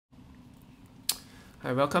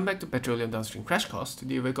Hi, welcome back to Petroleum Downstream Crash Course.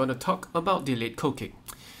 Today we're going to talk about delayed coking.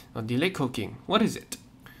 Now, delayed coking, what is it?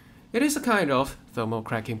 It is a kind of thermal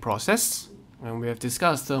cracking process, and we have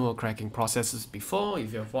discussed thermal cracking processes before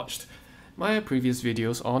if you have watched my previous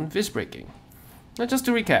videos on visbreaking. Now, just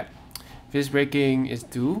to recap, visbreaking is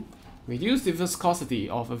to reduce the viscosity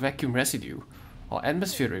of a vacuum residue or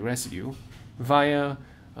atmospheric residue via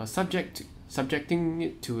subjecting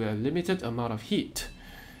it to a limited amount of heat,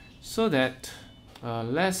 so that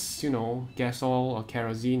less, gas oil or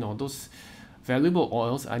kerosene or those valuable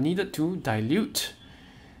oils are needed to dilute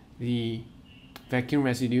the vacuum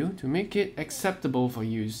residue to make it acceptable for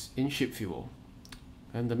use in ship fuel.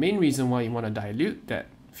 And the main reason why you want to dilute that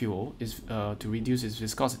fuel is to reduce its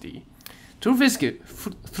viscosity.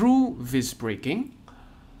 Through visbreaking,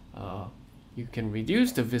 you can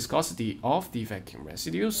reduce the viscosity of the vacuum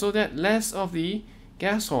residue so that less of the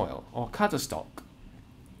gas oil or cutter stock,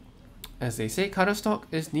 as they say, cutter stock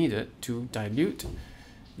is needed to dilute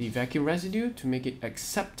the vacuum residue to make it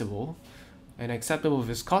acceptable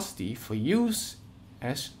viscosity for use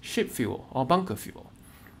as ship fuel or bunker fuel.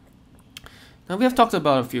 Now, we have talked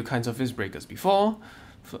about a few kinds of visbreakers before.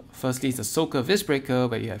 Firstly, it's a soaker visbreaker,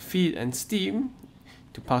 where you have feed and steam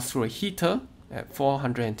to pass through a heater at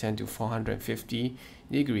 410 to 450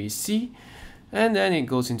 degrees C, and then it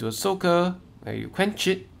goes into a soaker where you quench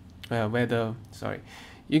it,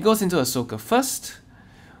 it goes into a soaker first,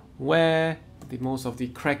 where most of the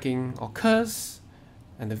cracking occurs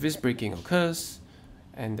and the visbreaking occurs,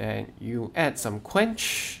 and then you add some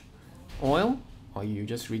quench oil, or you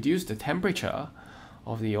just reduce the temperature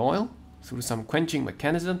of the oil through some quenching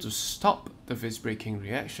mechanism to stop the visbreaking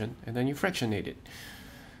reaction, and then you fractionate it.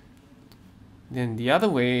 Then the other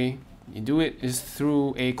way you do it is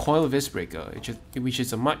through a coil visbreaker, which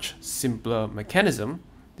is a much simpler mechanism.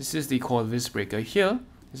 This is the coil visbreaker here.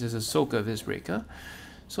 This is a soaker visbreaker.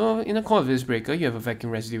 So in a coil visbreaker, you have a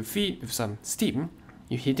vacuum residue feed with some steam.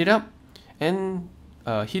 You heat it up and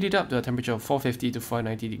heat it up to a temperature of 450 to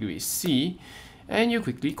 490 degrees C, and you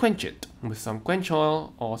quickly quench it with some quench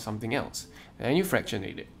oil or something else, and you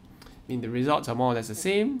fractionate it. The results are more or less the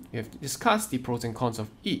same. We have discussed the pros and cons of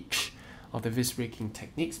each of the visbreaking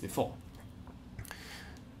techniques before.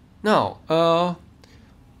 Now,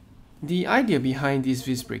 the idea behind these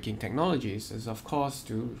visbreaking technologies is, of course,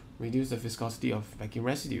 to reduce the viscosity of vacuum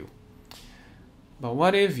residue. But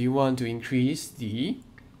what if you want to increase the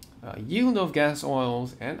yield of gas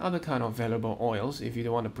oils and other kind of valuable oils if you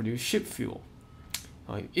don't want to produce ship fuel?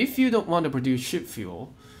 If you don't want to produce ship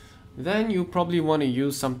fuel, then you probably want to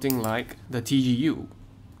use something like the TGU,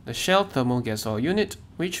 the Shell Thermal Gas Oil Unit,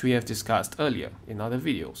 which we have discussed earlier in other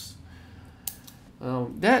videos.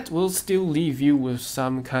 That will still leave you with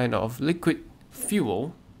some kind of liquid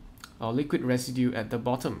fuel or liquid residue at the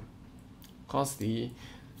bottom, because the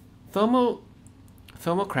thermal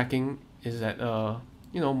cracking is at a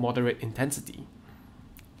moderate intensity.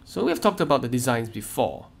 So we have talked about the designs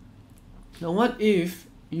before. Now, what if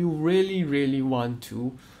you really want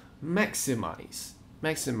to maximize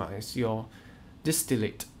your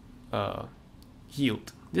distillate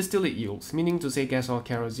yields, meaning to say gas oil,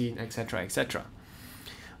 kerosene, etc.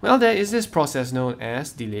 Well, there is this process known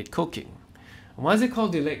as delayed coking. Why is it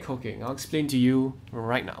called delayed coking? I'll explain to you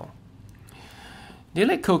right now.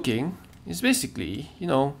 Delayed coking is basically,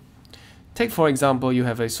 take for example, you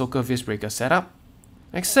have a soaker visbreaker setup,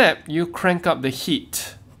 except you crank up the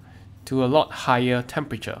heat to a lot higher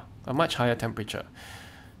temperature, a much higher temperature.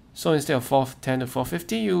 So instead of 410 to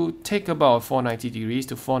 450, you take about 490 degrees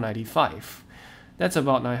to 495. That's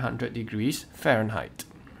about 900 degrees Fahrenheit.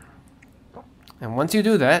 And once you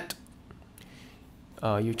do that,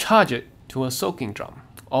 you charge it to a soaking drum,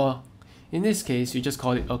 or in this case, you just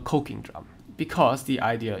call it a coking drum, because the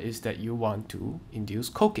idea is that you want to induce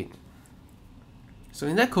coking. So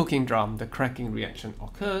in that coking drum, the cracking reaction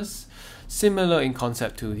occurs, similar in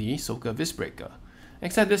concept to the soaker visbreaker,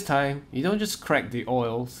 except this time you don't just crack the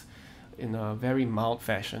oils in a very mild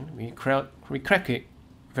fashion. We crack it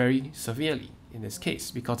very severely in this case,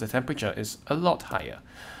 because the temperature is a lot higher.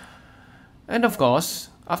 And of course,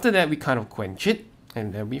 after that, we kind of quench it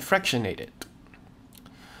and then we fractionate it.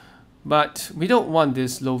 But we don't want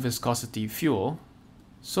this low viscosity fuel,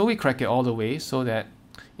 so we crack it all the way so that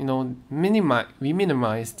we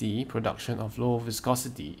minimize the production of lower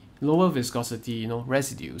viscosity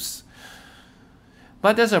residues.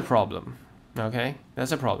 But there's a problem. Okay,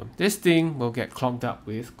 there's a problem. This thing will get clogged up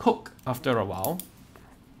with coke after a while.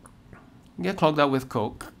 Get clogged up with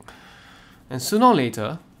coke, and sooner or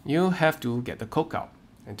later you have to get the coke out,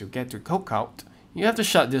 and to get the coke out, you have to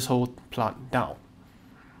shut this whole plant down.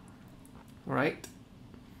 Right?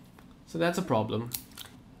 So that's a problem.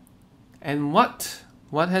 And what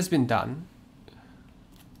has been done?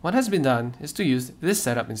 What has been done is to use this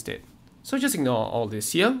setup instead. So just ignore all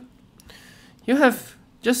this here. You have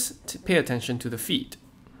just pay attention to the feed.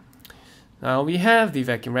 Now we have the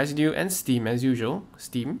vacuum residue and steam as usual.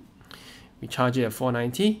 Steam. We charge it at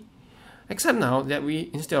 490. Except now that we,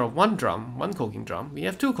 instead of one coking drum, we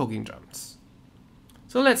have 2 coking drums.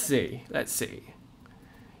 So let's say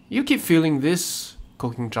you keep filling this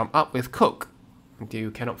coking drum up with coke until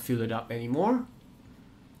you cannot fill it up anymore.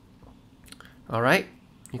 Alright,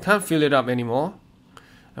 you can't fill it up anymore.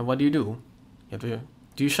 And what do? You have to,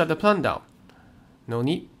 do you shut the plant down? No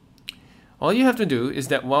need. All you have to do is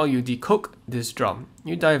that while you decoke this drum,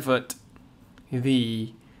 you divert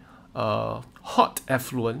the hot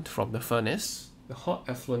effluent from the furnace, the hot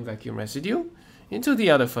effluent vacuum residue, into the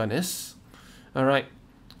other furnace. Alright,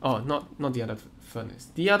 oh, not the other furnace,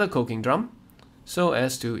 the other coking drum, so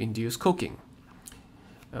as to induce coking.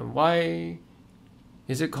 And why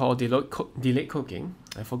is it called delayed coking?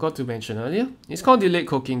 I forgot to mention earlier. It's called delayed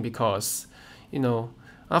coking because, you know,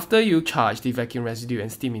 after you charge the vacuum residue and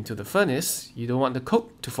steam into the furnace, you don't want the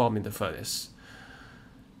coke to form in the furnace.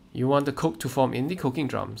 You want the coke to form in the coking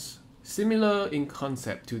drums. Similar in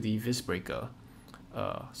concept to the visbreaker,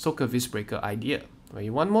 soaker visbreaker idea, where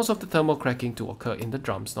you want most of the thermal cracking to occur in the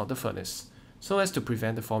drums, not the furnace, so as to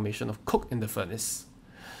prevent the formation of coke in the furnace.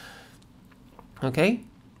 Okay,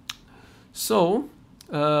 so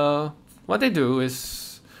what they do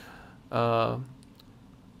is the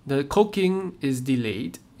coking is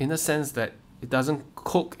delayed in the sense that it doesn't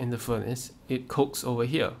coke in the furnace, it cokes over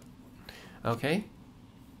here. Okay,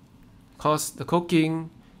 because the coking,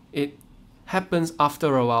 it happens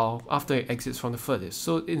after a while, after it exits from the furnace.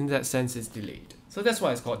 So in that sense, it's delayed. So that's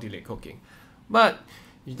why it's called delayed coking. But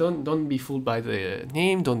you don't be fooled by the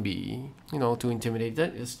name. Don't be, you know, too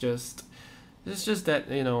intimidated. It's just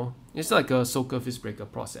that, you know, it's like a soaker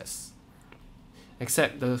visbreaker process.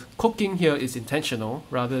 Except the cooking here is intentional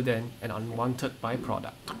rather than an unwanted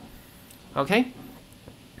byproduct. Okay.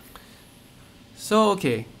 So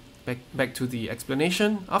okay, back to the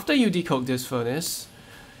explanation. After you decoke this furnace,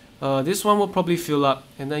 this one will probably fill up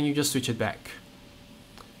and then you just switch it back.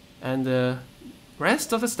 And the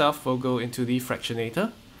rest of the stuff will go into the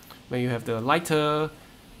fractionator, where you have the lighter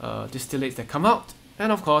distillates that come out,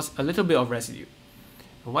 and of course a little bit of residue.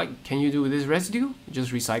 And what can you do with this residue? You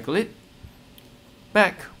just recycle it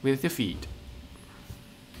back with the feed.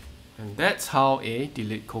 And that's how a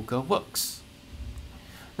delayed coker works.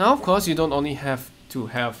 Now of course you don't only have to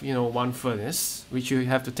have, you know, one furnace, which you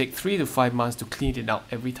have to take 3 to 5 months to clean it out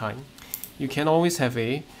every time. You can always have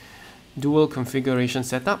a dual configuration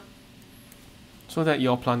setup so that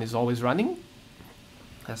your plant is always running.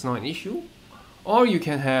 That's not an issue. Or you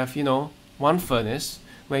can have, you know, one furnace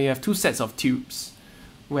where you have 2 sets of tubes,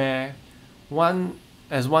 where one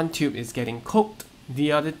tube is getting cooked,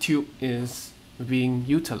 the other tube is being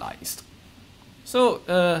utilized. So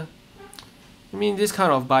I mean, this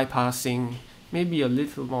kind of bypassing may be a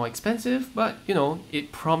little more expensive, but you know,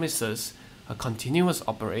 it promises a continuous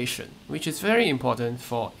operation, which is very important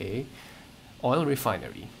for a oil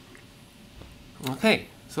refinery. Okay,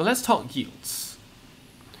 so let's talk yields.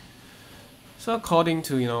 So according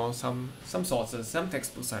to, you know, some sources, some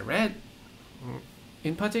textbooks I read,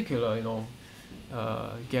 in particular, you know,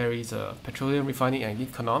 Gary's Petroleum Refining and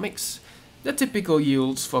Economics, the typical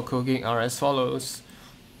yields for coking are as follows.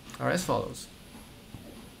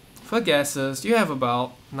 For gases, you have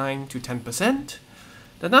about 9 to 10%.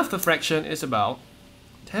 The naphtha fraction is about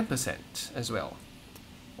 10% as well.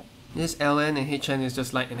 This Ln and Hn is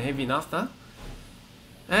just light and heavy naphtha.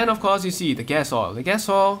 And of course, you see the gas oil. The gas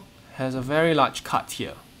oil has a very large cut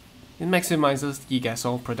here. It maximizes the gas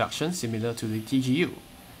oil production, similar to the TGU.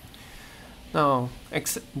 Now,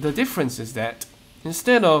 the difference is that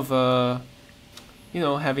instead of you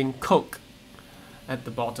know, having coke at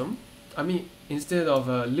the bottom, instead of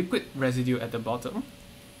liquid residue at the bottom,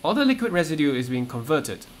 all the liquid residue is being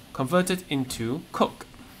converted into coke.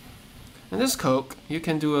 And this coke, you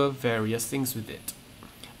can do various things with it.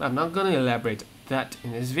 I'm not going to elaborate that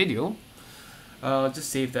in this video. Just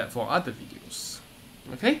save that for other videos.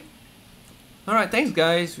 Okay? Alright, thanks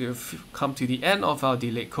guys. We've come to the end of our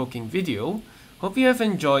delayed coking video. Hope you have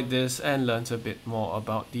enjoyed this and learned a bit more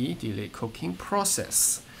about the delayed coking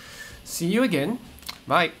process. See you again.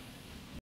 Bye.